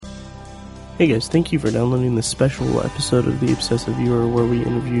Hey guys, thank you for downloading this special episode of The Obsessive Viewer where we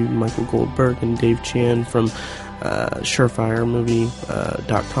interviewed Michael Goldburg and Dave Chan from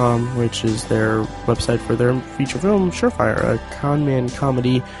SureFireMovie.com, which is their website for their feature film, Surefire, a con-man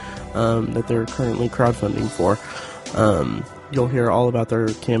comedy that they're currently crowdfunding for. You'll hear all about their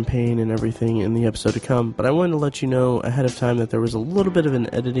campaign and everything in the episode to come, but I wanted to let you know ahead of time that there was a little bit of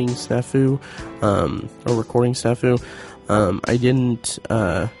an editing snafu, or recording snafu. I didn't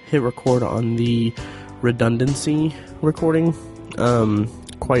hit record on the redundancy recording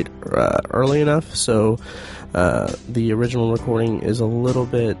quite early enough, so the original recording is a little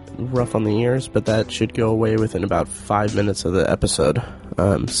bit rough on the ears, but that should go away within about 5 minutes of the episode.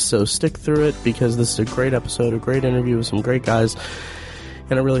 So stick through it, because this is a great episode, a great interview with some great guys,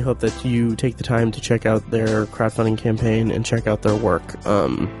 and I really hope that you take the time to check out their crowdfunding campaign and check out their work.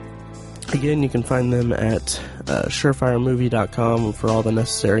 Again, you can find them at SureFireMovie.com for all the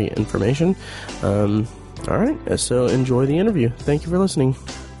necessary information. Alright, so enjoy the interview. Thank you for listening.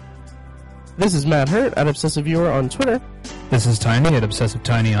 This is Matt Hurt at Obsessive Viewer on Twitter. This is Tiny at Obsessive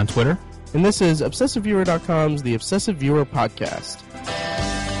Tiny on Twitter. And this is ObsessiveViewer.com's The Obsessive Viewer Podcast.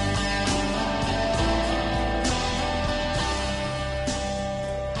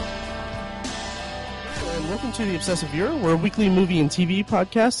 Welcome to The Obsessive Viewer. We're a weekly movie and TV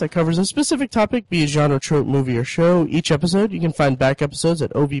podcast that covers a specific topic, be it genre, trope, movie, or show. Each episode, you can find back episodes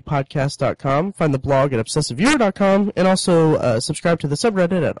at OV157.com, find the blog at ObsessiveViewer.com, and also subscribe to the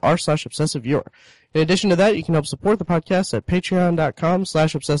subreddit at r/ObsessiveViewer. In addition to that, you can help support the podcast at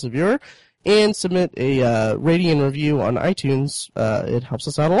patreon.com/ObsessiveViewer and submit a rating and review on iTunes. It helps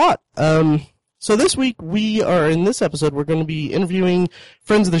us out a lot. So this week, in this episode, we're going to be interviewing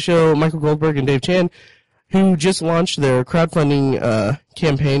friends of the show, Michael Goldburg and Dave Chan, who just launched their crowdfunding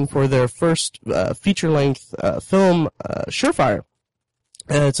campaign for their first feature-length film, Surefire.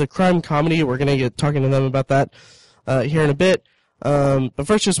 It's a crime comedy. We're going to get talking to them about that here in a bit. But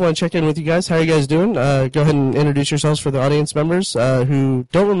first, just want to check in with you guys. How are you guys doing? Go ahead and introduce yourselves for the audience members who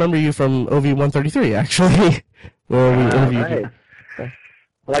don't remember you from OV133, actually, where we interviewed you. I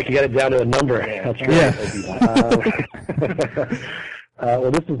like you got it down to a number. That's great. Yeah.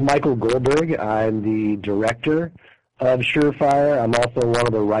 Well, this is Michael Goldburg. I'm the director of Surefire. I'm also one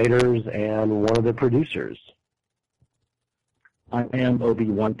of the writers and one of the producers. I am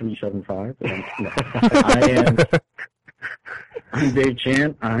OV157. I'm Dave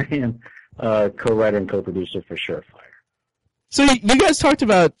Chan. I am co-writer and co-producer for Surefire. So you guys talked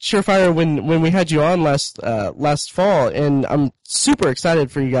about Surefire when we had you on last fall, and I'm super excited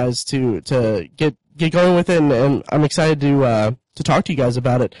for you guys to get going with it, and I'm excited to talk to you guys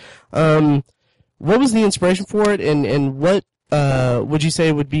about it. What was the inspiration for it, and what would you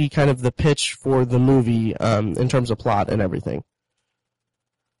say would be kind of the pitch for the movie in terms of plot and everything?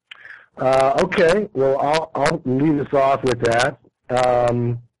 Okay, well, I'll lead us off with that.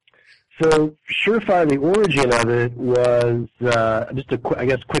 So Surefire, the origin of it was just a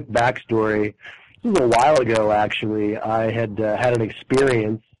quick backstory. This was a while ago, actually. I had had an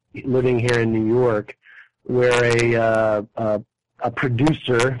experience living here in New York where a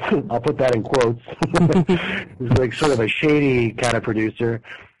producer, I'll put that in quotes, was like sort of a shady kind of producer,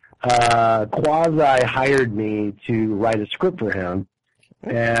 quasi hired me to write a script for him,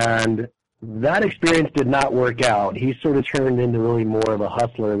 and that experience did not work out. He sort of turned into really more of a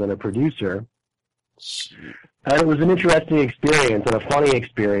hustler than a producer, and it was an interesting experience and a funny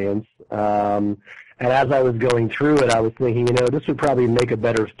experience. And as I was going through it, I was thinking, this would probably make a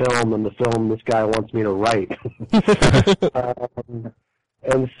better film than the film this guy wants me to write.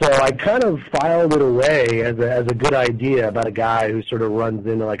 And so I kind of filed it away as a good idea about a guy who sort of runs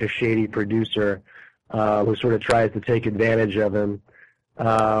into like a shady producer who sort of tries to take advantage of him.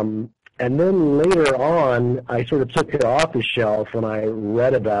 And then later on, I sort of took it off the shelf when I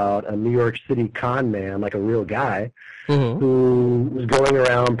read about a New York City con man, like a real guy, who was going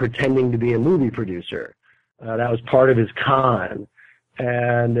around pretending to be a movie producer. That was part of his con.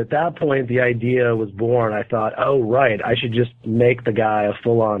 And at that point, the idea was born. I thought, oh, right, I should just make the guy a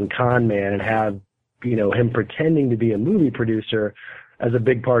full-on con man and have, him pretending to be a movie producer as a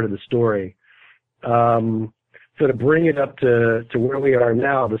big part of the story. So to bring it up to where we are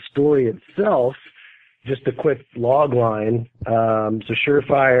now, the story itself, just a quick log line. So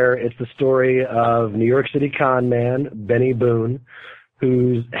Surefire, it's the story of New York City con man, Benny Boone,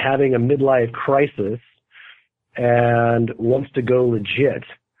 who's having a midlife crisis and wants to go legit.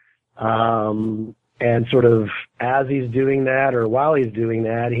 And sort of as he's doing that, or while he's doing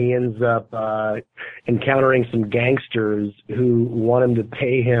that, he ends up encountering some gangsters who want him to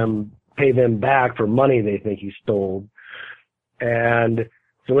pay them back for money they think he stole. And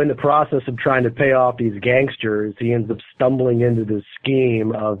So in the process of trying to pay off these gangsters, he ends up stumbling into this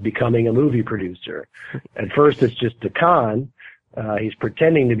scheme of becoming a movie producer. At first, it's just a con. He's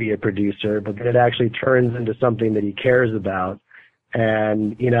pretending to be a producer, but then it actually turns into something that he cares about.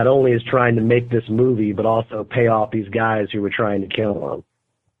 And he not only is trying to make this movie, but also pay off these guys who were trying to kill him.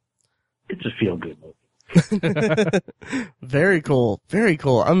 It's a feel-good movie. Very cool. Very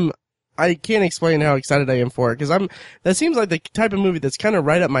cool. I can't explain how excited I am for it, because that seems like the type of movie that's kind of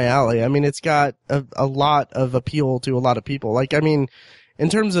right up my alley. I mean, it's got a lot of appeal to a lot of people. Like, I mean, in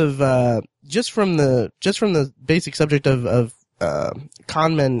terms of, just from the basic subject of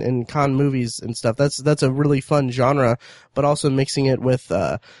con men and con movies and stuff, that's a really fun genre, but also mixing it with,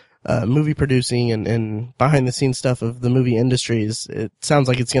 movie producing and behind the scenes stuff of the movie industries, it sounds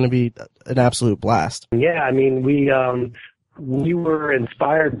like it's going to be an absolute blast. Yeah, I mean, we were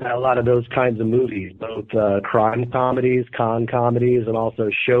inspired by a lot of those kinds of movies, both crime comedies, con comedies, and also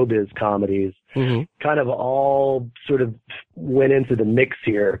showbiz comedies. Mm-hmm. Kind of all sort of went into the mix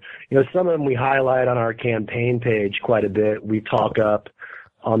here. You know, some of them we highlight on our campaign page quite a bit. We talk up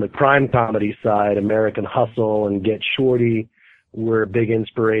on the crime comedy side, American Hustle and Get Shorty were big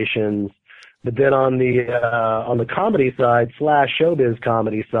inspirations. But then on the comedy side / showbiz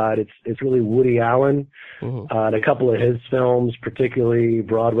comedy side, it's really Woody Allen, mm-hmm. And a couple of his films, particularly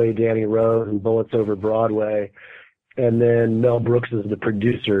Broadway Danny Rose and Bullets Over Broadway, and then Mel Brooks is The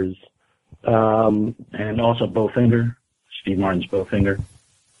Producers, and also Bowfinger, Steve Martin's Bowfinger,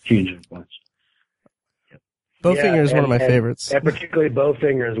 huge influence. Bowfinger is one of my favorites, and particularly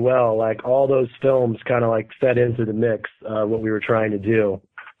Bowfinger as well. Like all those films, kind of like fed into the mix what we were trying to do.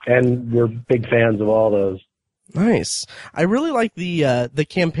 And we're big fans of all those. Nice. I really like the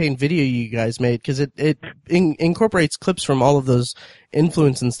campaign video you guys made, because it incorporates clips from all of those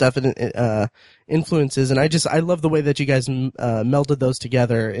influences and stuff and influences, and I love the way that you guys melded those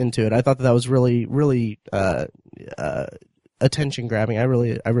together into it. I thought that was really really attention grabbing. I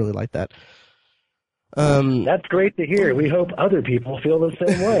really like that. That's great to hear. We hope other people feel the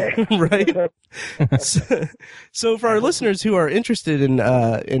same way. Right. So for our listeners who are interested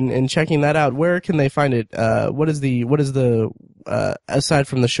in checking that out, where can they find it? What is the aside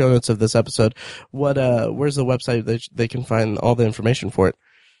from the show notes of this episode, where's the website that they can find all the information for it?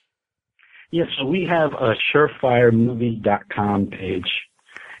 Yeah, so we have a surefiremovie.com page,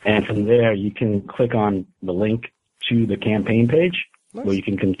 and from there you can click on the link to the campaign page. Nice. Where you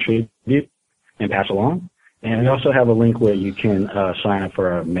can contribute and pass along. And we also have a link where you can sign up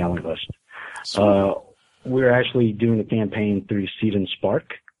for our mailing list. We're actually doing a campaign through Seed and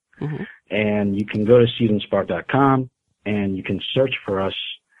Spark. Mm-hmm. And you can go to seedandspark.com and you can search for us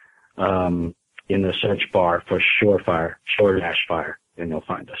in the search bar for Surefire, Shore-Fire, and you'll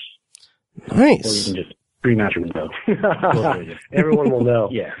find us. Nice. Or you can just pretty much know. Everyone will know.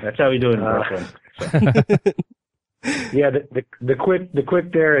 Yeah, that's how we do it in Brooklyn. So. Yeah, the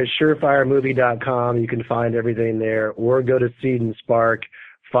quick there is surefiremovie.com. You can find everything there, or go to Seed and Spark,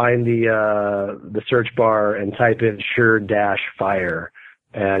 find the search bar and type in Sure-Fire,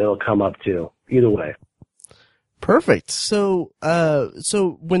 and it'll come up too. Either way. Perfect. So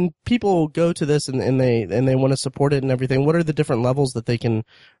when people go to this and they want to support it and everything, what are the different levels that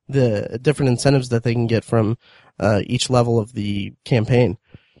the different incentives that they can get from each level of the campaign?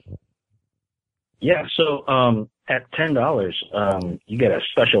 Yeah, so at $10, you get a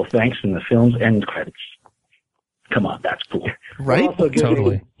special thanks in the film's end credits. Come on, that's cool. Right?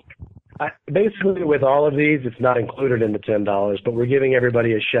 Totally. Basically, with all of these, it's not included in the $10, but we're giving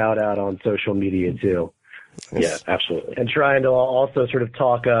everybody a shout out on social media too. Nice. Yeah, absolutely. And trying to also sort of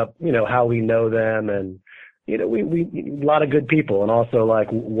talk up, how we know them, and we a lot of good people, and also like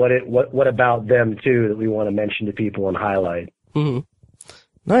what about them too that we want to mention to people and highlight. Mm-hmm.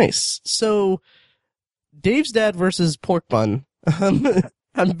 Nice. So, Dave's Dad versus Pork Bun.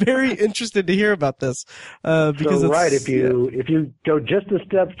 I'm very interested to hear about this because if you go just a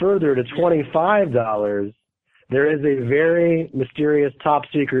step further to $25, there is a very mysterious top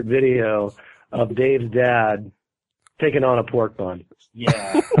secret video of Dave's dad taking on a pork bun.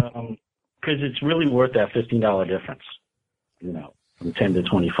 Yeah, because it's really worth that $15 difference. From 10 to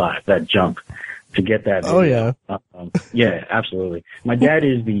 25, that jump to get that video. Oh yeah. Yeah, absolutely. My dad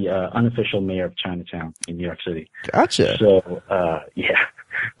is the unofficial mayor of Chinatown in New York City. Gotcha. So yeah.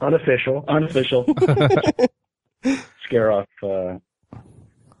 Unofficial. Scare off de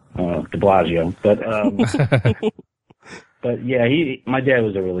Blasio. But yeah, my dad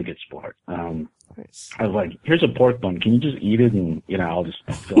was a really good sport. Nice. I was like, here's a pork bun. Can you just eat it and, I'll just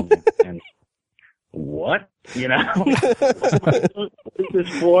film it. And what? What is this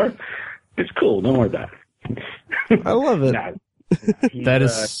for? It's cool. Don't worry about it. I love it. Nah, That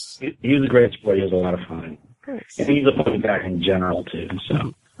is... He was a great sport. He was a lot of fun. Nice. And he's a funny guy in general, too.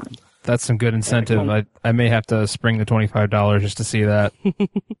 So That's some good incentive. I may have to spring the $25 just to see that.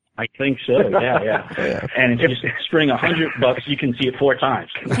 I think so, yeah. And if you spring $100, you can see it 4 times.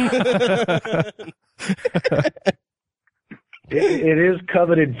 It is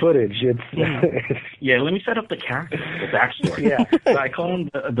coveted footage. It's Yeah, let me set up the character, the backstory. Yeah, so I call him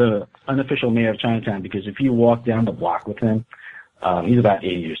the unofficial mayor of Chinatown because if you walk down the block with him, he's about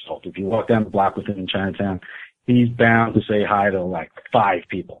 80 years old. If you walk down the block with him in Chinatown, he's bound to say hi to like 5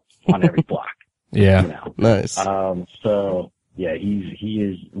 people on every block. Yeah, you know? Nice. So yeah, he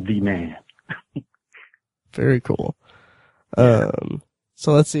is the man. Very cool.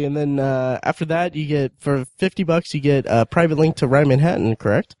 So let's see, and then after that, you get for $50, you get a private link to Rye Manhattan,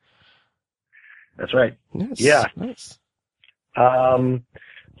 correct? That's right. Yes. Yeah. Nice.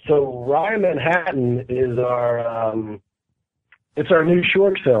 So Rye Manhattan is our it's our new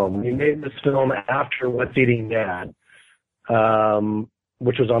short film. We made this film after What's Eating Dad,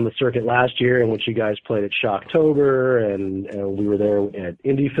 which was on the circuit last year, in which you guys played at Shocktober, and we were there at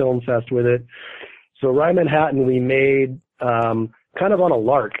Indie Film Fest with it. So Rye Manhattan we made kind of on a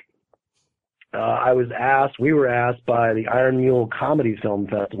lark. We were asked by the Iron Mule Comedy Film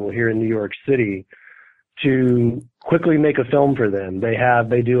Festival here in New York City to quickly make a film for them.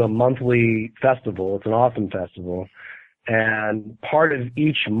 They do a monthly festival. It's an awesome festival. And part of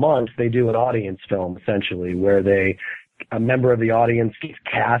each month they do an audience film, essentially, where a member of the audience gets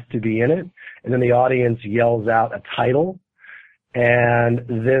cast to be in it, and then the audience yells out a title, and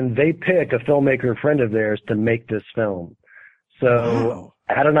then they pick a filmmaker friend of theirs to make this film. So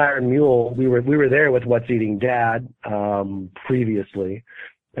at an Iron Mule, we were there with What's Eating Dad previously,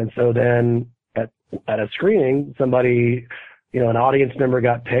 and so then at a screening, somebody, an audience member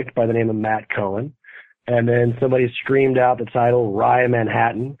got picked by the name of Matt Cohen, and then somebody screamed out the title Rye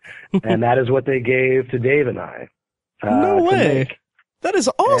Manhattan, and that is what they gave to Dave and I. No way! That is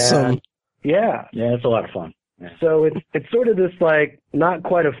awesome. And, yeah, it's a lot of fun. Yeah. So it's sort of this like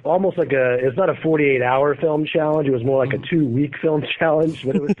almost like it's not a 48-hour film challenge. It was more like a 2-week film challenge,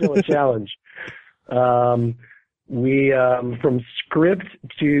 but it was still a challenge. We from script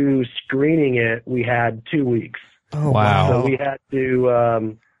to screening it, we had 2 weeks. Oh wow! So we had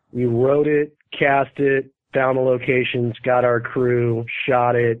to we wrote it, cast it, found the locations, got our crew,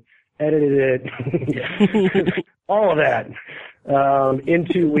 shot it, edited it, all of that in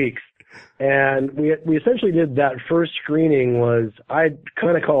 2 weeks. And we essentially did that first screening I'd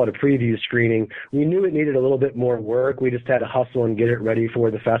kind of call it a preview screening. We knew it needed a little bit more work. We just had to hustle and get it ready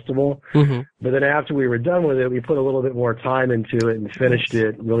for the festival. Mm-hmm. But then after we were done with it, we put a little bit more time into it and finished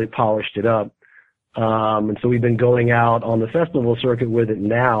it, really polished it up. And so we've been going out on the festival circuit with it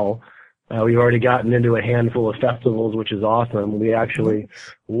now. We've already gotten into a handful of festivals, which is awesome. We actually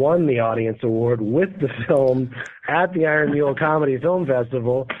won the audience award with the film at the Iron Mule Comedy Film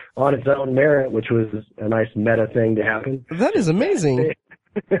Festival on its own merit, which was a nice meta thing to happen. That is amazing.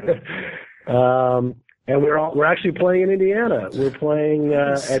 And we're actually playing in Indiana. We're playing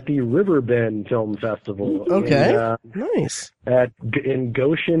at the Riverbend Film Festival. Okay, nice. In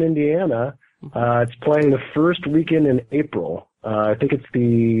Goshen, Indiana. It's playing the first weekend in April. I think it's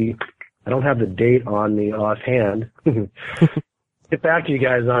I don't have the date on the offhand. Get back to you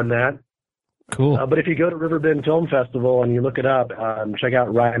guys on that. Cool. But if you go to Riverbend Film Festival and you look it up, check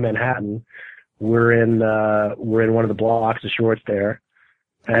out Rye Manhattan. We're in one of the blocks of shorts there.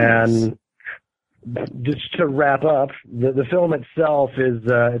 And just to wrap up, the film itself is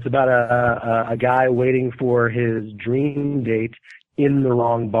it's about a guy waiting for his dream date in the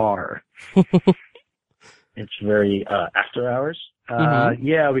wrong bar. It's very After Hours.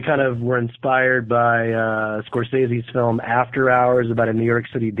 Yeah, we kind of were inspired by Scorsese's film After Hours, about a New York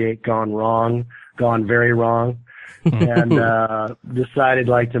City date gone very wrong, and decided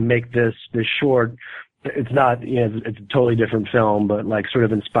to make this short. It's not, it's a totally different film, but sort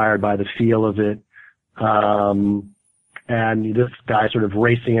of inspired by the feel of it. And this guy sort of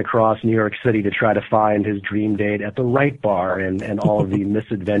racing across New York City to try to find his dream date at the right bar, and all of the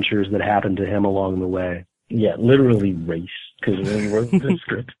misadventures that happened to him along the way. Yeah, literally race. Because when we wrote the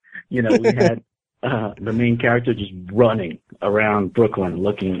script, we had the main character just running around Brooklyn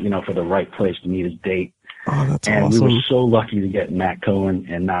looking, for the right place to meet his date. Oh, that's and awesome. We were so lucky to get Matt Cohen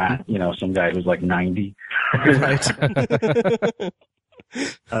and not, some guy who's 90. Right.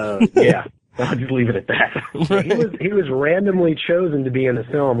 Yeah, I'll just leave it at that. Right. He was randomly chosen to be in the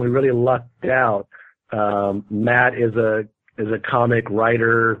film. We really lucked out. Matt is a comic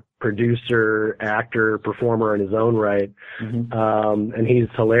writer, producer, actor, performer in his own right. And he's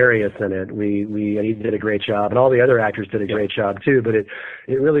hilarious in it. And he did a great job, and all the other actors did a great job too, but it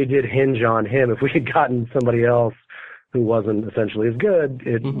really did hinge on him. If we had gotten somebody else who wasn't essentially as good,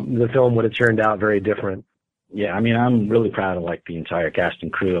 the film would have turned out very different. Yeah, I mean, I'm really proud of like the entire cast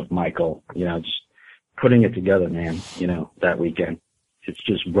and crew of Michael, just putting it together, man, that weekend. It's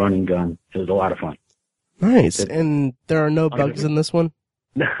just run and gun. It was a lot of fun. Nice. And there are no bugs in this one?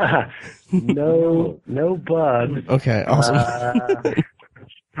 No bugs. Okay, awesome.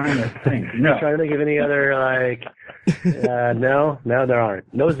 Trying to think. No. Trying to think of any other, no, there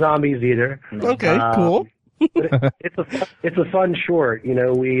aren't. No zombies either. Okay, cool. But it's a fun short.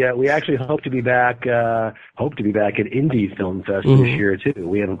 We actually hope to be back at Indie Film Fest this year too.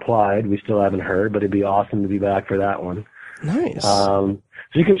 We have applied. We still haven't heard, but it'd be awesome to be back for that one. Nice. So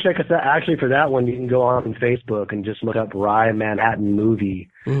you can check us out. Actually, for that one, you can go on Facebook and just look up Rye Manhattan Movie,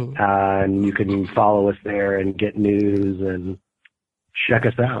 and you can follow us there and get news and check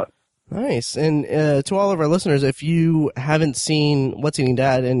us out. Nice. And to all of our listeners, if you haven't seen What's Eating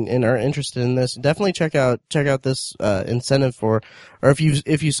Dad and are interested in this, definitely check out this incentive or if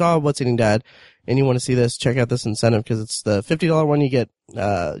you saw What's Eating Dad and you want to see this, check out this incentive because it's the $50 one. You get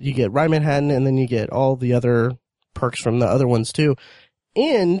Rye Manhattan, and then you get all the other perks from the other ones too.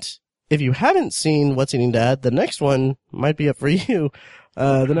 And if you haven't seen What's Eating Dad, the next one might be up for you.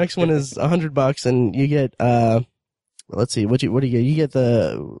 The next one is $100, and you get let's see, what do you get? You get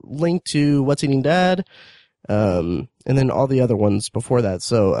the link to What's Eating Dad, and then all the other ones before that.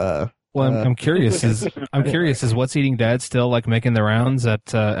 So, I'm curious. Is What's Eating Dad still like making the rounds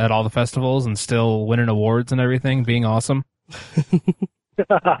at all the festivals and still winning awards and everything, being awesome?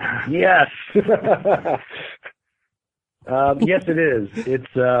 Yes. Yes, it is.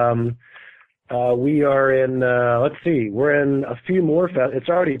 It's, we are in, let's see, we're in a few more, it's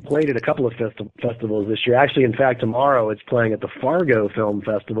already played at a couple of festivals this year. Actually, in fact, tomorrow it's playing at the Fargo Film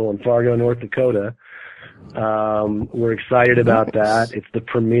Festival in Fargo, North Dakota. We're excited about that. It's the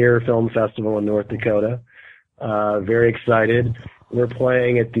premier film festival in North Dakota. Very excited. We're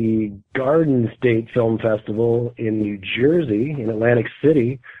playing at the Garden State Film Festival in New Jersey, in Atlantic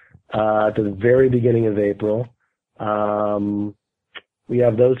City, at the very beginning of April. We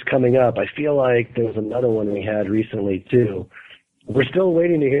have those coming up. I feel like there was another one we had recently, too. We're still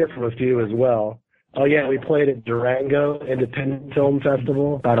waiting to hear from a few as well. Oh, yeah, we played at Durango Independent Film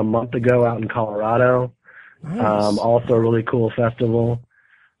Festival about a month ago out in Colorado. Nice. Also a really cool festival.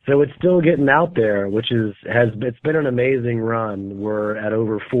 So it's still getting out there, which it's been an amazing run. We're at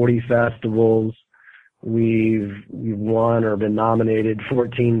over 40 festivals. We've won or been nominated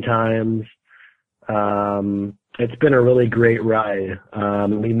 14 times. It's been a really great ride.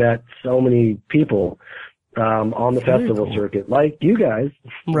 We met so many people on the festival circuit, like you guys.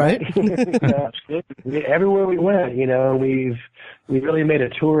 Right. Everywhere we went, we really made a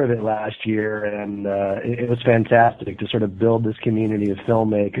tour of it last year, and it was fantastic to sort of build this community of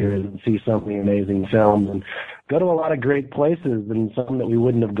filmmakers and see so many amazing films and go to a lot of great places and some that we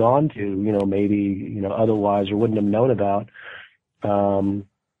wouldn't have gone to, maybe, otherwise or wouldn't have known about.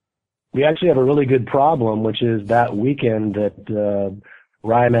 We actually have a really good problem, which is that weekend that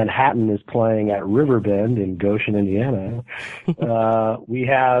Rye Manhattan is playing at Riverbend in Goshen, Indiana.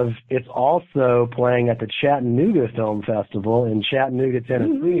 It's also playing at the Chattanooga Film Festival in Chattanooga,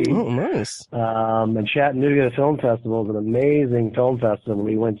 Tennessee. Oh, nice. And Chattanooga Film Festival is an amazing film festival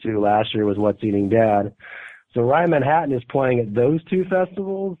we went to last year with What's Eating Dad. So Rye Manhattan is playing at those two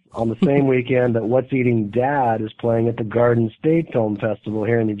festivals on the same weekend that What's Eating Dad is playing at the Garden State Film Festival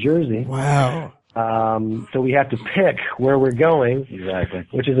here in New Jersey. Wow. So we have to pick where we're going. Exactly.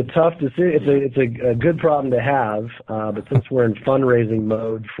 Which is a tough decision. It's a good problem to have, but since we're in fundraising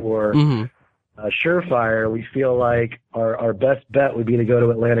mode for Surefire, we feel like our best bet would be to go to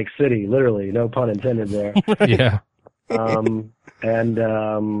Atlantic City, literally, no pun intended there. Yeah.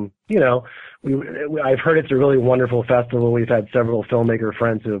 I've heard it's a really wonderful festival. We've had several filmmaker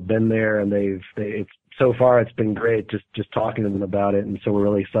friends who have been there, and so far it's been great just talking to them about it, and so we're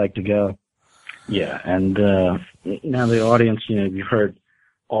really psyched to go. Yeah, and now the audience, you've heard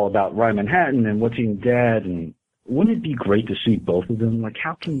all about Rye Manhattan and What's Eating Dad, and wouldn't it be great to see both of them? Like,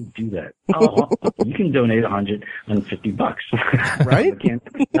 how can you do that? Oh, you can donate $150, right?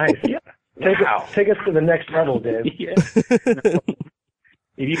 Nice. Yeah. Take us to the next level, Dave. Yeah.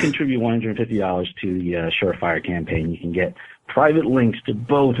 If you contribute $150 to the Surefire campaign, you can get private links to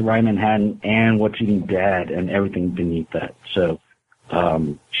both Rye Manhattan and What's Eating Dad and everything beneath that. So,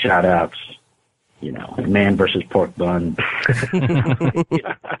 shout outs, man versus pork bun,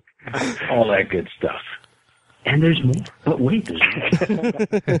 all that good stuff. And there's more. But wait, there's more.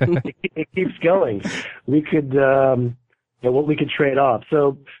 It keeps going. We could, what we could trade off.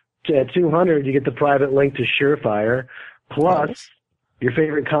 So at 200, you get the private link to Surefire, plus your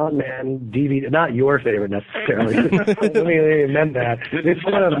favorite Con Man DVD. Not your favorite necessarily. Let me amend that. It's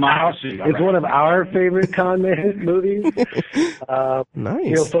one of one of our favorite Con Man movies.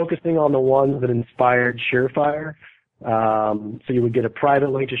 Nice. Focusing on the ones that inspired Surefire. So you would get a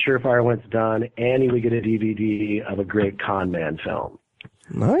private link to Surefire when it's done, and you would get a DVD of a great Con Man film.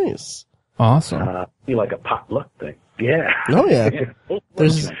 Nice. Awesome. You like a potluck thing. Yeah. Oh, yeah.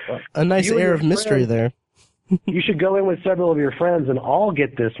 There's a nice air of mystery there. You should go in with several of your friends and all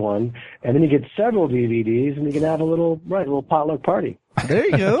get this one, and then you get several DVDs, and you can have a little potluck party. There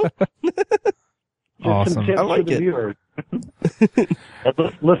you go. Awesome. Some tips I like for the it. viewers.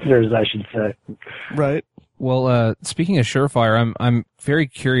 Listeners, I should say. Right. Well, speaking of Surefire, I'm very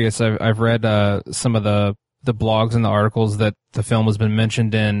curious. I've read some of the blogs and the articles that the film has been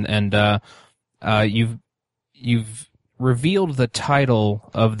mentioned in, and you've revealed the title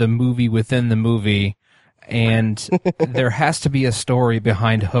of the movie within the movie, and there has to be a story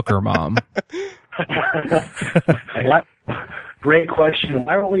behind Hooker Mom. Great question.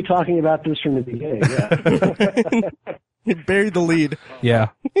 Why weren't we talking about this from the beginning? Yeah. You buried the lead. Yeah.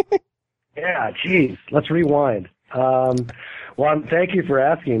 Yeah, geez. Let's rewind. Thank you for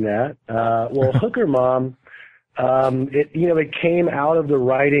asking that. Hooker Mom, it came out of the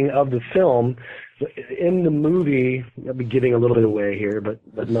writing of the film. In the movie, I'll be giving a little bit away here, but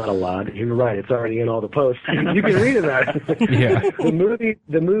not a lot. You're right; it's already in all the posts. You can read about it. Yeah. The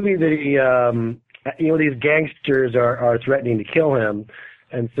movie that these gangsters are threatening to kill him,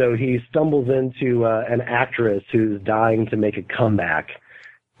 and so he stumbles into an actress who's dying to make a comeback,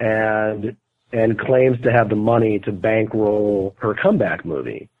 and claims to have the money to bankroll her comeback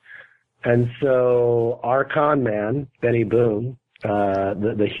movie. And so our con man, Benny Boone,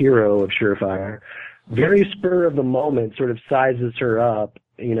 the hero of Surefire, very spur of the moment sort of sizes her up,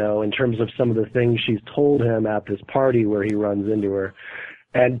 in terms of some of the things she's told him at this party where he runs into her,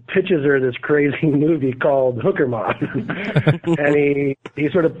 and pitches her this crazy movie called Hooker Mom. And he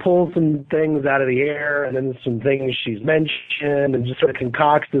sort of pulls some things out of the air, and then some things she's mentioned, and just sort of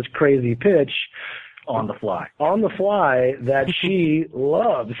concocts this crazy pitch on the fly that she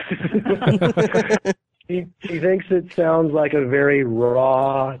loves. She thinks it sounds like a very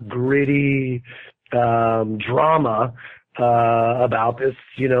raw, gritty drama about this,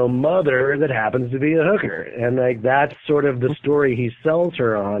 mother that happens to be a hooker. And that's sort of the story he sells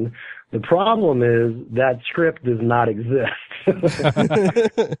her on. The problem is that script does not exist.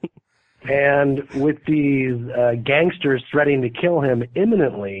 And with these gangsters threatening to kill him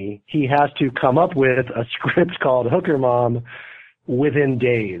imminently, he has to come up with a script called Hooker Mom within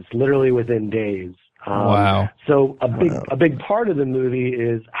days, literally within days. Wow. So a big part of the movie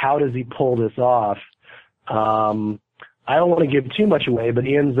is how does he pull this off? I don't want to give too much away, but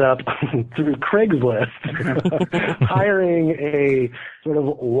he ends up through Craigslist hiring a sort of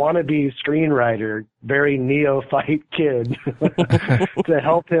wannabe screenwriter, very neophyte kid, to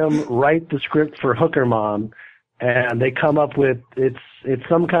help him write the script for Hooker Mom, and they come up with it's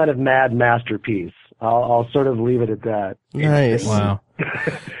some kind of mad masterpiece. I'll sort of leave it at that. Nice. Wow.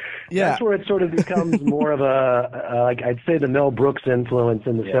 Yeah. That's where it sort of becomes more of I'd say the Mel Brooks influence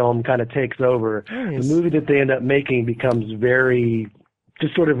in the film kind of takes over. Nice. The movie that they end up making becomes very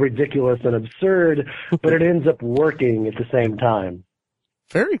just sort of ridiculous and absurd, but it ends up working at the same time.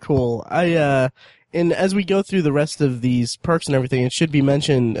 Very cool. And as we go through the rest of these perks and everything, it should be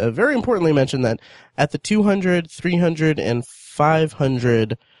mentioned, very importantly mentioned, that at the 200, 300, and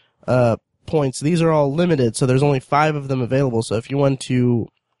 500 points, these are all limited, so there's only 5 of them available. So if you want to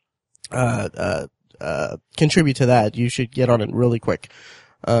contribute to that, you should get on it really quick.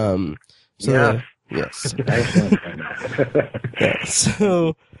 Yes. Yeah,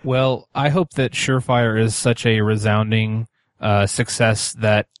 so, well, I hope that Surefire is such a resounding success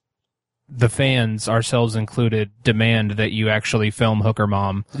that the fans, ourselves included, demand that you actually film Hooker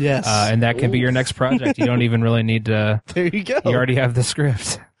Mom. Yes. And that can be your next project. You don't even really need to. There you go. You already have the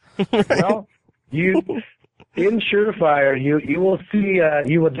script. Well, in Surefire, you will see,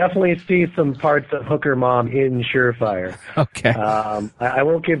 you will definitely see some parts of Hooker Mom in Surefire. Okay. I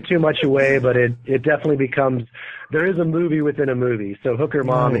won't give too much away, but it definitely becomes, there is a movie within a movie. So Hooker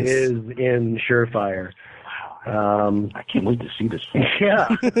Mom is in Surefire. I can't wait to see this film.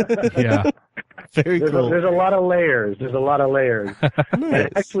 Yeah. Yeah. Very cool. There's a lot of layers. Nice.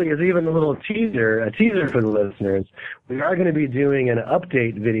 And actually, as even a little teaser for the listeners, we are going to be doing an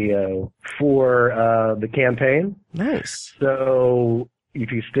update video for the campaign. Nice. So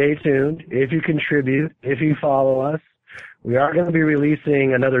if you stay tuned, if you contribute, if you follow us, we are going to be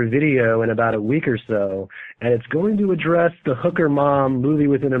releasing another video in about a week or so, and it's going to address the Hooker Mom movie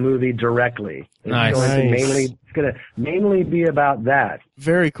within a movie directly. Nice. It's going to mainly be about that.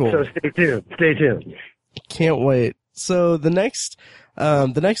 Very cool. So stay tuned. Stay tuned. Can't wait. So the next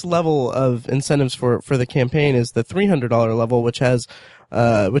level of incentives for the campaign is the $300 level, which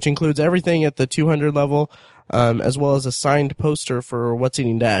includes everything at the 200 level, as well as a signed poster for What's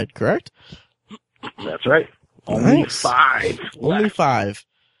Eating Dad. Correct? That's right. Only 5. Only 5.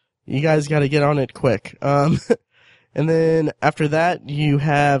 You guys got to get on it quick. And then after that, you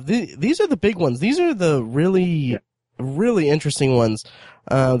have these are the big ones. These are the really interesting ones.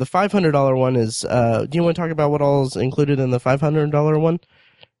 The $500 one is. Do you want to talk about what all is included in the $500 one?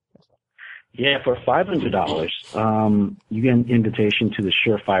 Yeah, for $500, you get an invitation to the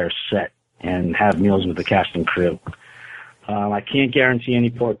Surefire set and have meals with the cast and crew. I can't guarantee any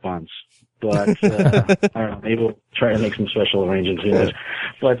pork buns, but I don't know, maybe we'll try to make some special arrangements here.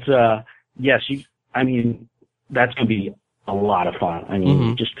 But yes, that's going to be a lot of fun. I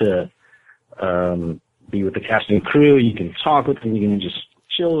mean, just to be with the cast and crew, you can talk with them, you can just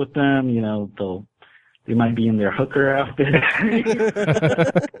chill with them. You know, they might be in their hooker outfit.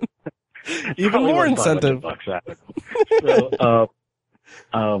 Even more incentive. So,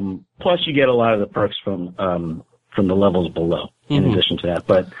 plus you get a lot of the perks from the levels below, in addition to that.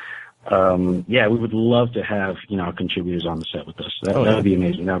 But, yeah, we would love to have, our contributors on the set with us. That would be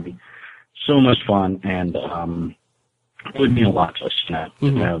amazing. That would be so much fun, and, it would mean a lot to us, to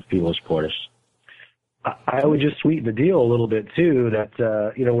have people support us. I would just sweeten the deal a little bit too, that,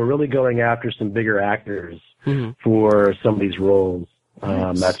 we're really going after some bigger actors for some of these roles.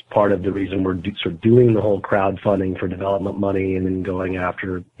 That's part of the reason we're sort of doing the whole crowdfunding for development money and then going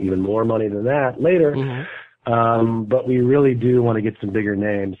after even more money than that later. But we really do want to get some bigger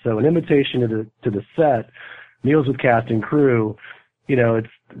names. So an invitation to the set, meals with cast and crew, it's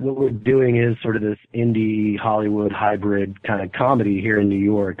what we're doing is sort of this indie Hollywood hybrid kind of comedy here in New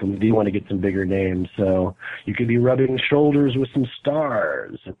York, and we do want to get some bigger names. So you could be rubbing shoulders with some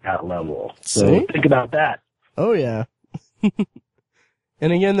stars at that level. So think about that. Oh, yeah.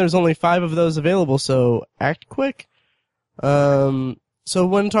 And again, there's only 5 of those available, so act quick. So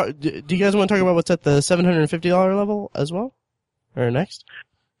do you guys want to talk about what's at the $750 level as well? Or next?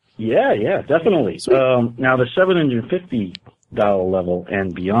 Yeah, definitely. Now the $750 level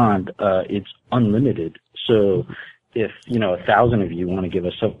and beyond, it's unlimited. So if, 1,000 of you want to give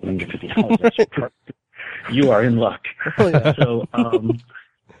us $750, that's perfect. You are in luck. Oh, yeah. So,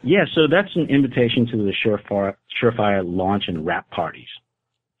 so that's an invitation to the Surefire launch and wrap parties.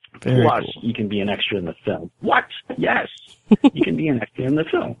 Very Plus, cool. you can be an extra in the film. What? Yes. You can be an extra in the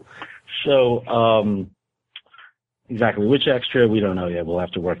film. So, exactly which extra, we don't know yet. We'll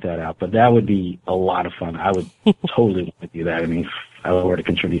have to work that out. But that would be a lot of fun. I would totally want to do that. I mean, if I were to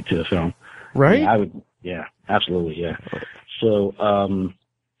contribute to the film. Right? I would, yeah, absolutely, yeah. So,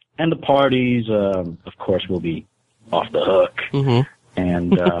 and the parties, of course, will be off the hook.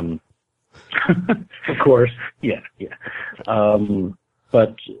 And, Of course. Yeah.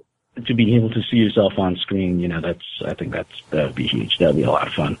 But to be able to see yourself on screen, I think that would be huge. That would be a lot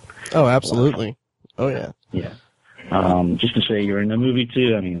of fun. Oh, absolutely. Oh, yeah. Yeah. Just to say you're in the movie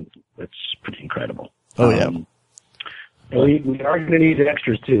too, I mean, that's pretty incredible. Oh, yeah. We are going to need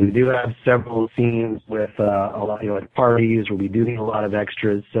extras too. We do have several scenes with a lot, at parties where we do need a lot of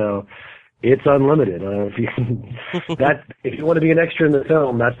extras. So it's unlimited. If you want to be an extra in the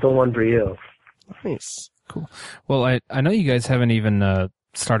film, that's the one for you. Nice. Cool. Well, I know you guys haven't even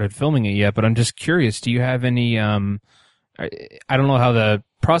started filming it yet, but I'm just curious. Do you have any? I don't know how the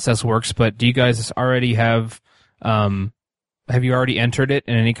process works, but do you guys already have? Have you already entered it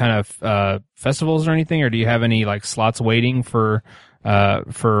in any kind of festivals or anything, or do you have any slots waiting for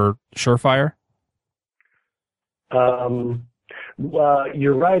Surefire? Well,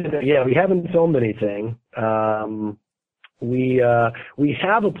 you're right. Yeah, we haven't filmed anything. We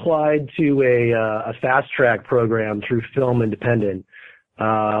have applied to a fast track program through Film Independent,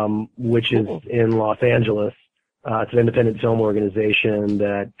 which is in Los Angeles. It's an independent film organization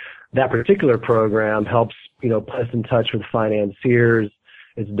that particular program helps, put us in touch with financiers.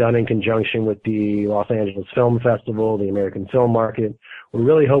 It's done in conjunction with the Los Angeles Film Festival, the American Film Market. We're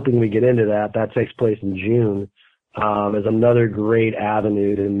really hoping we get into that. That takes place in June, as another great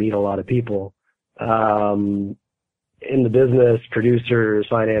avenue to meet a lot of people. In the business, producers,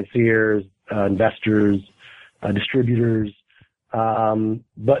 financiers, investors, distributors.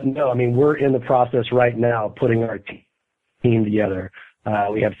 But no, we're in the process right now putting our team together.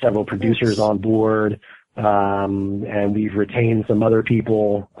 We have several producers on board. and we've retained some other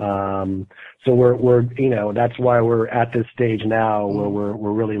people. So we're that's why we're at this stage now where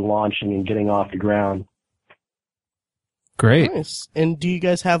we're really launching and getting off the ground. Great. Nice. And do you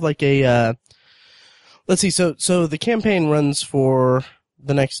guys have like a let's see, so the campaign runs for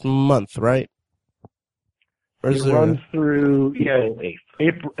the next month, right? Or It runs through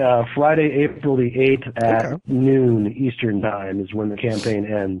Friday, April the 8th at noon Eastern time is when the campaign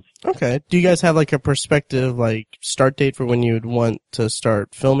ends. Okay. Do you guys have like a prospective like start date for when you'd want to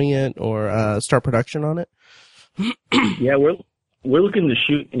start filming it or start production on it? Yeah, we're looking to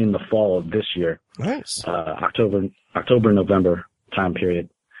shoot in the fall of this year. Nice. October, November time period.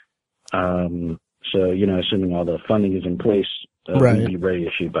 So, assuming all the funding is in place, we'll be ready to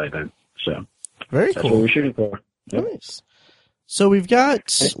shoot by then. So very that's cool. what we're shooting for. Yep. Nice. So we've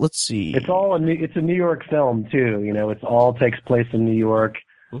got, let's see. It's a New York film too. It all takes place in New York.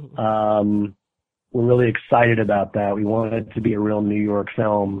 We're really excited about that. We want it to be a real New York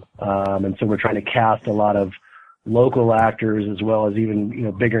film. And so we're trying to cast a lot of local actors as well as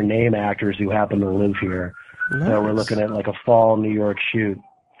even, bigger name actors who happen to live here. Nice. So we're looking at like a fall New York shoot.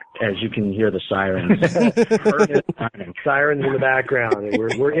 As you can hear the sirens. Sirens in the background.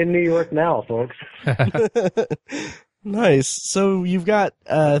 We're in New York now, folks. Nice. So you've got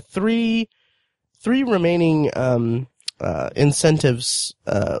three remaining incentives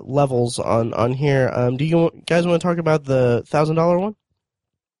levels on here. Do you guys want to talk about the $1,000 one?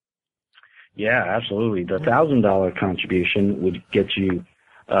 Yeah, absolutely. The $1,000 contribution would get you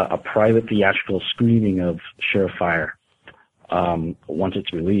a private theatrical screening of Surefire once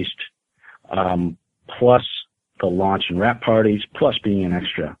it's released, plus the launch and wrap parties, plus being an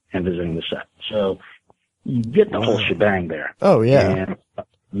extra and visiting the set. So you get the whole shebang there. Oh, yeah. And,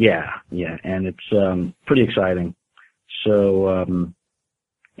 and it's pretty exciting. So,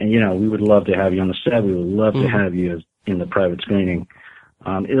 we would love to have you on the set. We would love to have you in the private screening.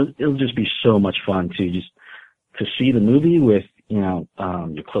 It'll just be so much fun to see the movie with, your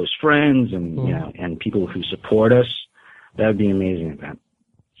close friends and, and people who support us. That would be an amazing event.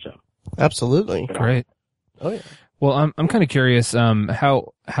 So absolutely. Great. Oh yeah. Well, I'm kind of curious.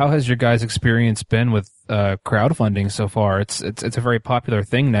 How has your guys' experience been with crowdfunding so far? It's a very popular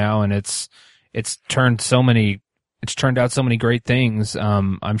thing now, and it's turned out so many great things.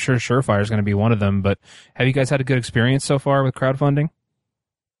 I'm sure Surefire is going to be one of them. But have you guys had a good experience so far with crowdfunding?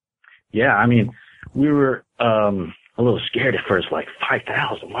 Yeah, I mean, we were a little scared at first, like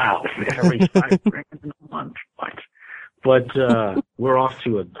 5,000. Wow, we got to raise $5,000 in a month. What? But we're off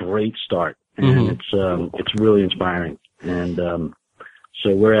to a great start, and it's really inspiring. And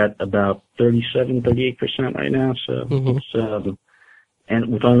so we're at about 38% right now. So it's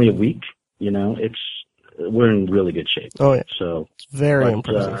and with only a week, we're in really good shape. Oh yeah. So it's very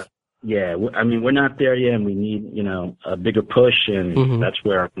impressive. We're not there yet, and we need a bigger push, and that's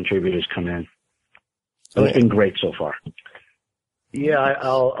where our contributors come in. So it's been great so far. Yeah,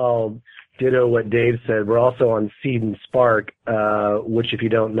 I'll ditto what Dave said. We're also on Seed and Spark, which, if you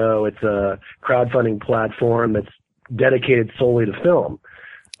don't know, it's a crowdfunding platform that's dedicated solely to film.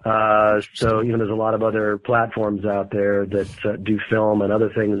 So, there's a lot of other platforms out there that do film and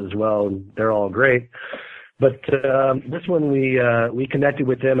other things as well, and they're all great. But this one, we connected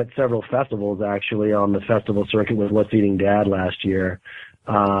with them at several festivals, actually, on the festival circuit with What's Eating Dad last year.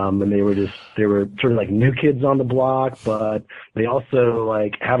 And they were sort of like new kids on the block, but they also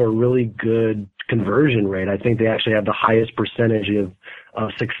have a really good conversion rate. I think they actually have the highest percentage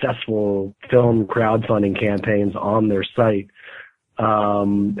of successful film crowdfunding campaigns on their site.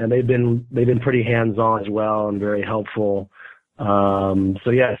 And they've been pretty hands-on as well and very helpful. So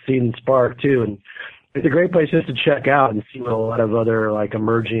yeah, Seed and Spark too. And it's a great place just to check out and see what a lot of other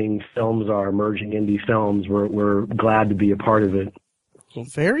emerging films are, emerging indie films. We're glad to be a part of it.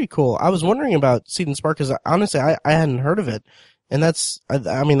 Very cool. I was wondering about Seed and Spark because honestly, I hadn't heard of it, and that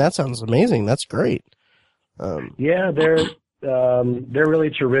sounds amazing. That's great. Yeah, they're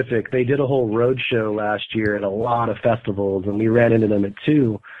really terrific. They did a whole road show last year at a lot of festivals, and we ran into them at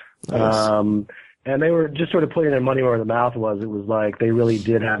two. Nice. And they were just sort of putting their money where their mouth was. It was like they really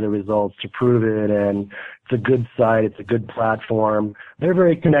did have the results to prove it, and it's a good site. It's a good platform. They're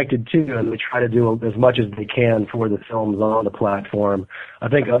very connected, too, and they try to do as much as they can for the films on the platform. I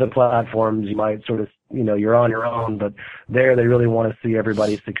think other platforms, you might sort of, you're on your own, but there they really want to see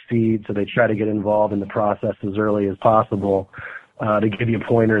everybody succeed, so they try to get involved in the process as early as possible to give you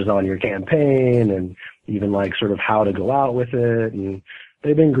pointers on your campaign and even sort of how to go out with it, and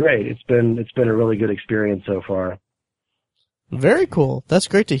they've been great. It's been a really good experience so far. Very cool. That's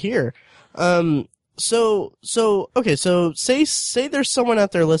great to hear. So say there's someone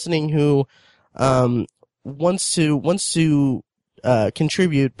out there listening who wants to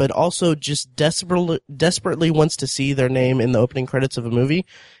contribute, but also just desperately wants to see their name in the opening credits of a movie,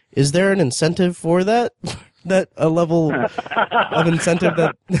 is there an incentive for that? That a level of incentive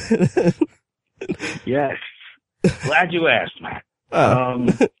that? Yes. Glad you asked, Matt.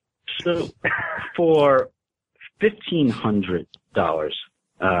 So for $1,500,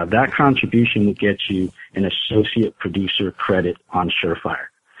 that contribution will get you an associate producer credit on Surefire,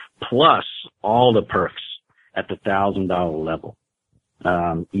 plus all the perks at the $1,000 level.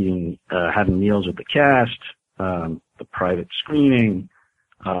 Having meals with the cast, the private screening,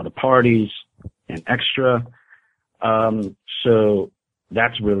 the parties, and extra. So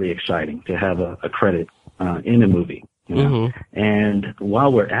that's really exciting to have a credit in a movie. You know? Mm-hmm. And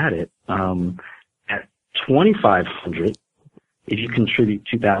while we're at it, at $2,500, if you contribute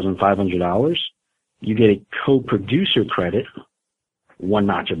 $2,500, you get a co-producer credit, one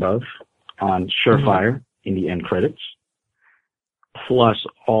notch above, on Surefire in the end credits, plus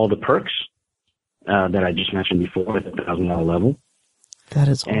all the perks that I just mentioned before at the $1,000 level. That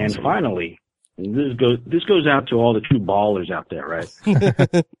is awesome. And finally, this goes out to all the true ballers out there, right?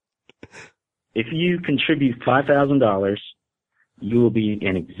 If you contribute $5,000, you will be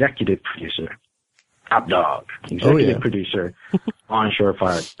an executive producer, top dog, executive producer on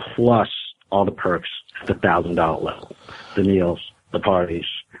Surefire, plus all the perks at the $1,000 level, the meals, the parties,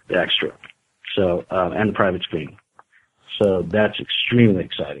 the extra, so and the private screen. So that's extremely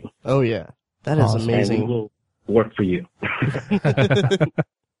exciting. Oh yeah, that is amazing. And it will work for you.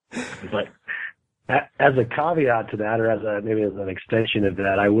 But as a caveat to that, or maybe as an extension of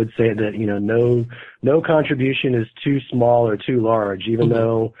that, I would say that no contribution is too small or too large. Even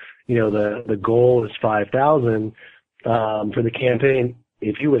though the goal is 5,000 for the campaign,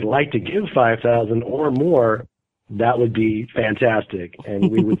 if you would like to give 5,000 or more, that would be fantastic, and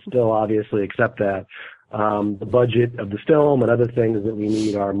we would still obviously accept that. The budget of the film and other things that we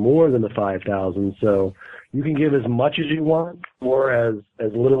need are more than the 5,000, so you can give as much as you want or as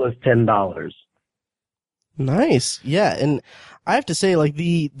little as $10. Nice. Yeah, and I have to say, like,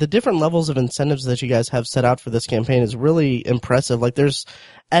 the different levels of incentives that you guys have set out for this campaign is really impressive. Like, there's,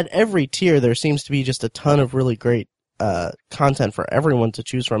 at every tier, there seems to be just a ton of really great content for everyone to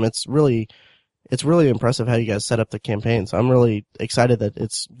choose from. It's really impressive how you guys set up the campaign. So I'm really excited that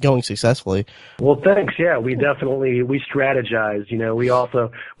it's going successfully. Well, thanks. Yeah, we strategize.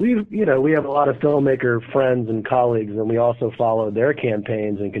 We have a lot of filmmaker friends and colleagues, and we also followed their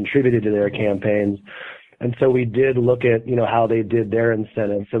campaigns and contributed to their campaigns. And so we did look at, how they did their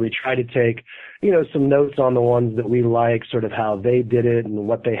incentives. So we tried to take, some notes on the ones that we like, sort of how they did it and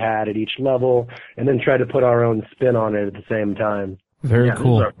what they had at each level, and then try to put our own spin on it at the same time. Very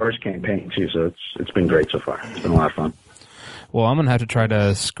cool. This is our first campaign too, so it's been great so far. It's been a lot of fun. Well, I'm gonna have to try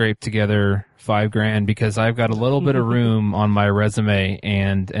to scrape together $5,000 because I've got a little bit of room on my resume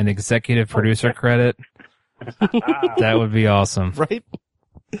and an executive producer credit. That would be awesome, right?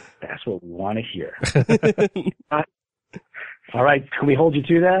 That's what we want to hear. All right, can we hold you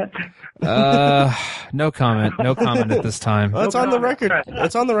to that? No comment. No comment at this time. Well, it's on the record.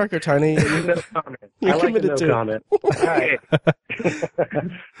 It's on the record, Tiny. No comment. You're I like committed no to comment. All right.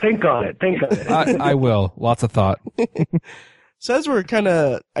 Think on it. I will. Lots of thought. So as we're kind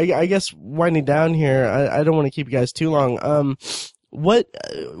of, I guess, winding down here, I don't want to keep you guys too long. What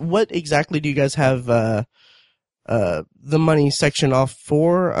exactly do you guys have the money section off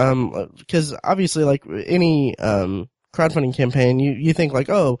for? Because obviously, like any crowdfunding campaign, you think like,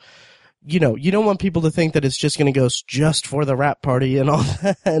 oh, you don't want people to think that it's just going to go just for the rap party and all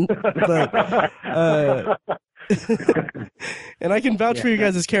that. But, and I can vouch for you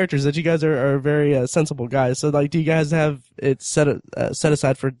guys as characters that you guys are very sensible guys. So like, do you guys have it set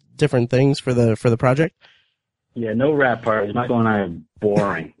aside for different things for the project? Yeah, no rap parties. Michael and I are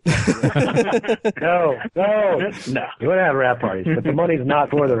boring. No. You want to have rap parties, but the money's not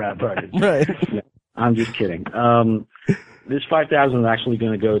for the rap parties. Right. No, I'm just kidding. This $5,000 is actually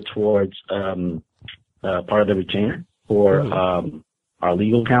going to go towards part of the retainer for our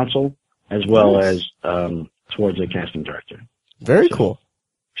legal counsel, as well as towards a casting director. Very cool.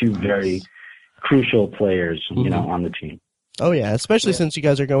 Two very crucial players, on the team. Oh yeah, especially since you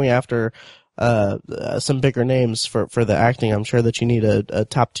guys are going after some bigger names for the acting. I'm sure that you need a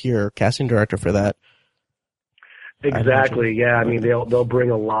top tier casting director for that. Exactly. Yeah. I mean, they'll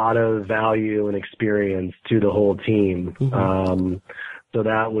bring a lot of value and experience to the whole team. So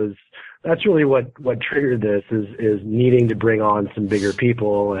that's really what triggered this is needing to bring on some bigger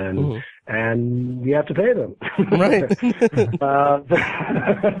people and you have to pay them. Right.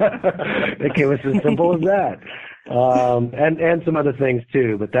 It was as simple as that. And some other things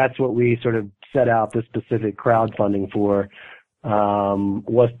too, but that's what we sort of set out this specific crowdfunding for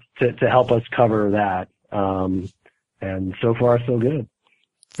was to help us cover that. And so far, so good.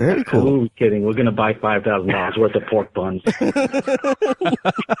 Very cool. Who are we kidding? We're going to buy $5,000 worth of pork buns. Dave,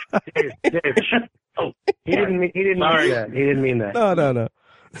 oh, he didn't mean that. He didn't mean that. No.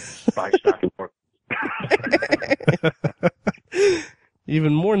 Buy stock in pork.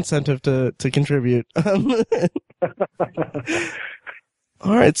 Even more incentive to contribute.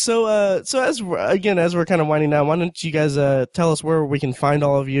 All right, so as we're kind of winding down, why don't you guys tell us where we can find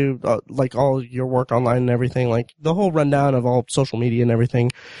all of you, like all your work online and everything, like the whole rundown of all social media and everything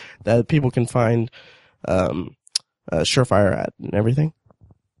that people can find Surefire at and everything.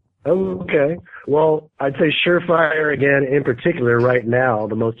 Okay. Well, I'd say Surefire, again, in particular, right now,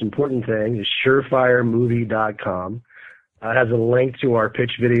 the most important thing is surefiremovie.com. It has a link to our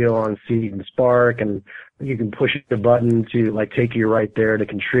pitch video on Seed and Spark, and you can push the button to take you right there to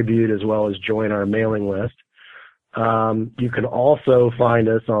contribute as well as join our mailing list. You can also find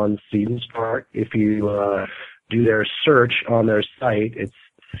us on Seed and Spark. If you do their search on their site, it's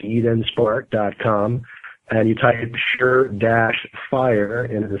seedandspark.com, and you type Sure-Fire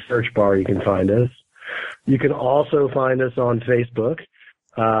into the search bar, you can find us. You can also find us on Facebook.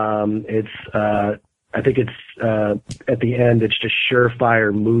 I think it's at the end, it's just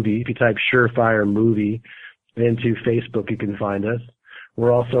Surefire Movie. If you type Surefire Movie into Facebook, you can find us.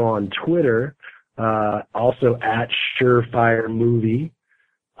 We're also on Twitter, also at Surefire Movie.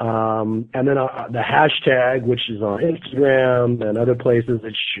 And then the hashtag, which is on Instagram and other places,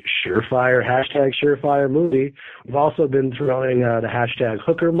 it's Surefire, hashtag Surefire Movie. We've also been throwing the hashtag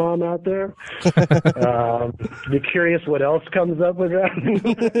Hooker Mom out there. Be curious what else comes up with that.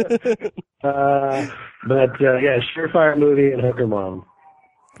 Yeah, Surefire Movie and Hooker Mom.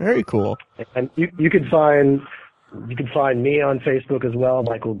 Very cool. And you can find me on Facebook as well,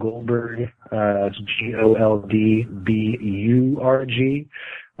 Michael Goldburg. It's Goldburg.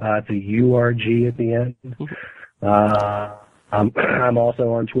 It's a URG at the end. I'm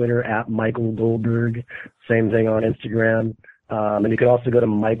also on Twitter at Michael Goldburg. Same thing on Instagram. And you can also go to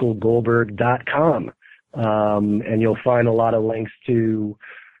michaelgoldburg.com. And you'll find a lot of links to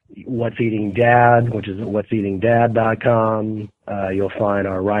What's Eating Dad, which is at what'seatingdad.com. You'll find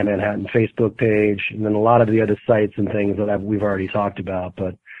our Rye Manhattan Facebook page, and then a lot of the other sites and things that we've already talked about.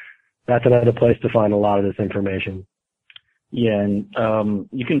 But that's another place to find a lot of this information. Yeah, and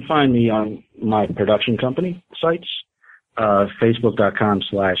you can find me on my production company sites,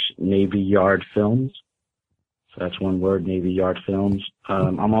 facebook.com/Navy Yard Films. So that's one word, Navy Yard Films.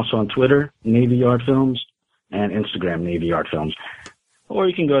 I'm also on Twitter, Navy Yard Films, and Instagram, Navy Yard Films. Or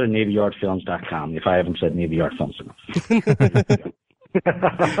you can go to NavyYardFilms.com if I haven't said Navy Yard Films enough.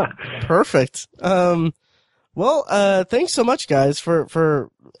 Perfect. Well, thanks so much, guys, for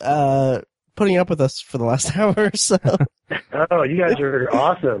putting up with us for the last hour or so. Oh, you guys are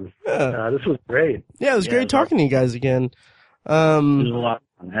awesome. This was great. Yeah, it was great talking to you guys again. It was a lot of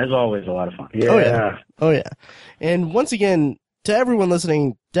fun. As always, a lot of fun. Yeah. Oh yeah. And once again, to everyone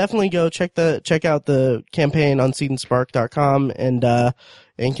listening, definitely go check out the campaign on seedandspark.com and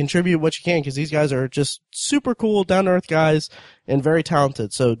contribute what you can, because these guys are just super cool, down to earth guys and very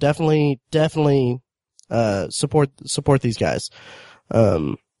talented. So definitely support these guys.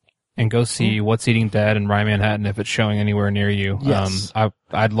 And go see What's Eating Dad in Rye Manhattan if it's showing anywhere near you. Yes.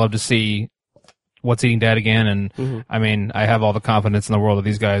 I'd love to see What's Eating Dad again, and I mean, I have all the confidence in the world that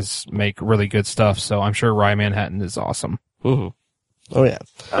these guys make really good stuff, so I'm sure Rye Manhattan is awesome. Oh yeah.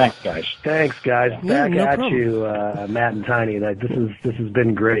 Thanks, guys. Back no at problem. you, Matt and Tiny. This has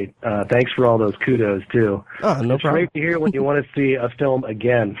been great. Thanks for all those kudos too. Oh, no it's problem. great to hear when you want to see a film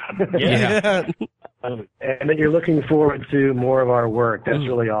again. Yeah. And that you're looking forward to more of our work. That's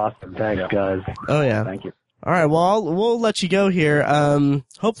really awesome. Thanks, guys. Oh yeah. Thank you. All right. Well, we'll let you go here.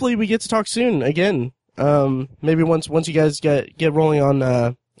 Hopefully we get to talk soon again. Maybe once you guys get rolling on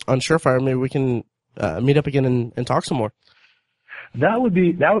Surefire, maybe we can meet up again and talk some more. That would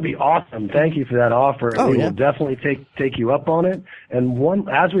be awesome. Thank you for that offer. Oh, we yeah. will definitely take you up on it. And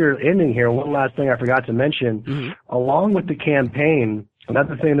as we were ending here, one last thing I forgot to mention, along with the campaign,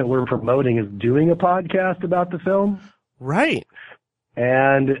 another thing that we're promoting is doing a podcast about the film. Right.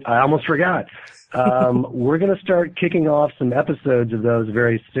 And I almost forgot. We're going to start kicking off some episodes of those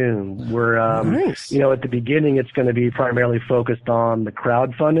very soon. We're, nice. At the beginning, it's going to be primarily focused on the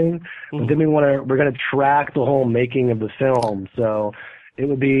crowdfunding, but then we're going to track the whole making of the film. So it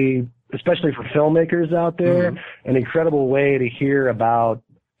would be, especially for filmmakers out there, an incredible way to hear about,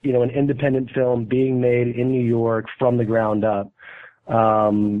 an independent film being made in New York from the ground up,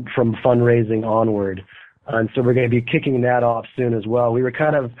 from fundraising onward. And so we're going to be kicking that off soon as well. We were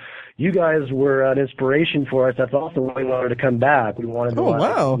kind of, you guys were an inspiration for us. That's also why we wanted to come back. We wanted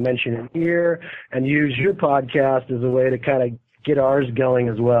to mention it here and use your podcast as a way to kind of get ours going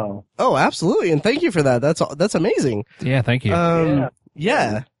as well. Oh, absolutely. And thank you for that. That's amazing. Yeah, thank you.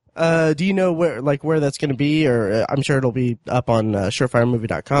 Yeah. Do you know where that's going to be? Or I'm sure it'll be up on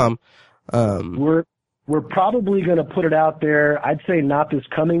surefiremovie.com. We're probably going to put it out there. I'd say not this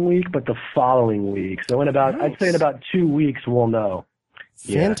coming week, but the following week. So I'd say in about 2 weeks we'll know.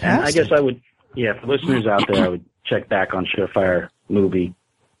 Fantastic. Yeah, and I guess I would, for listeners out there, I would check back on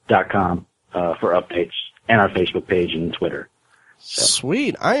surefiremovie.com for updates and our Facebook page and Twitter. So.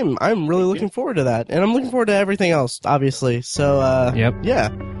 Sweet. I'm really looking forward to that. And I'm looking forward to everything else, obviously. So, yeah.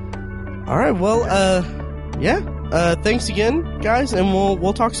 All right. Well, thanks again, guys, and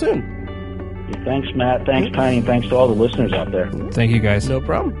we'll talk soon. Thanks, Matt. Thanks, Tiny. And thanks to all the listeners out there. Thank you, guys. No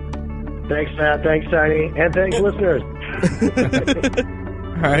problem. Thanks, Matt. Thanks, Tiny. And thanks, listeners. All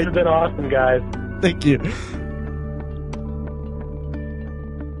right. This has been awesome, guys. Thank you.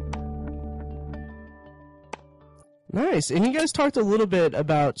 Nice. And you guys talked a little bit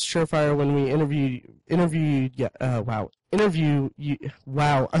about Surefire when we interviewed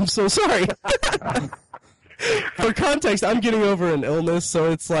wow, I'm so sorry. For context, I'm getting over an illness,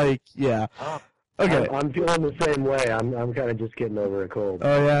 so it's like, yeah. Okay. I'm feeling the same way. I'm kind of just getting over a cold.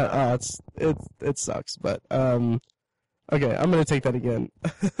 Oh yeah. It sucks, but okay, I'm going to take that again.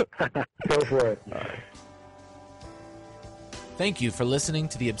 Go for it. Thank you for listening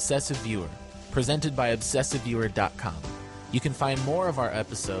to The Obsessive Viewer, presented by ObsessiveViewer.com. You can find more of our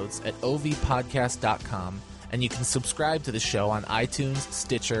episodes at ovpodcast.com, and you can subscribe to the show on iTunes,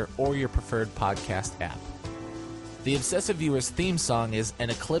 Stitcher, or your preferred podcast app. The Obsessive Viewer's theme song is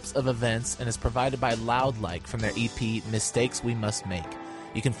An Eclipse of Events and is provided by Loudlike from their EP Mistakes We Must Make.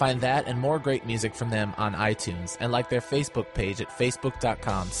 You can find that and more great music from them on iTunes and like their Facebook page at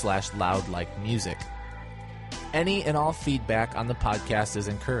facebook.com/loudlikemusic. Any and all feedback on the podcast is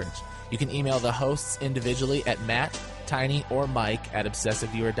encouraged. You can email the hosts individually at Matt, Tiny, or Mike at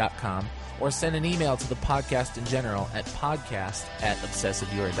ObsessiveViewer.com, or send an email to the podcast in general at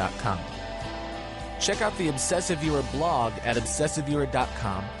podcast@ObsessiveViewer.com. Check out the Obsessive Viewer blog at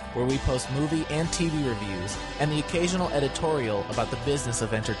ObsessiveViewer.com, where we post movie and TV reviews and the occasional editorial about the business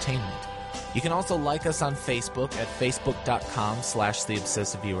of entertainment. You can also like us on Facebook at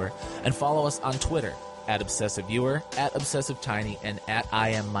facebook.com/TheObsessiveViewer and follow us on Twitter at ObsessiveViewer, at ObsessiveTiny, and at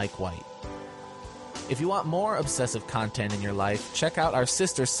IamMikeWhite. If you want more obsessive content in your life, check out our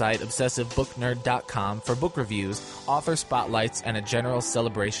sister site, ObsessiveBookNerd.com, for book reviews, author spotlights, and a general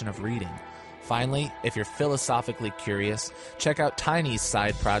celebration of reading. Finally, if you're philosophically curious, check out Tiny's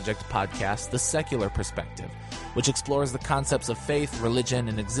side project podcast, The Secular Perspective, which explores the concepts of faith, religion,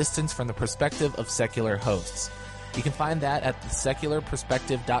 and existence from the perspective of secular hosts. You can find that at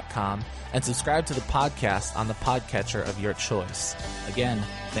thesecularperspective.com and subscribe to the podcast on the podcatcher of your choice. Again,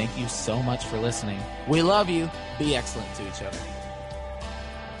 thank you so much for listening. We love you. Be excellent to each other.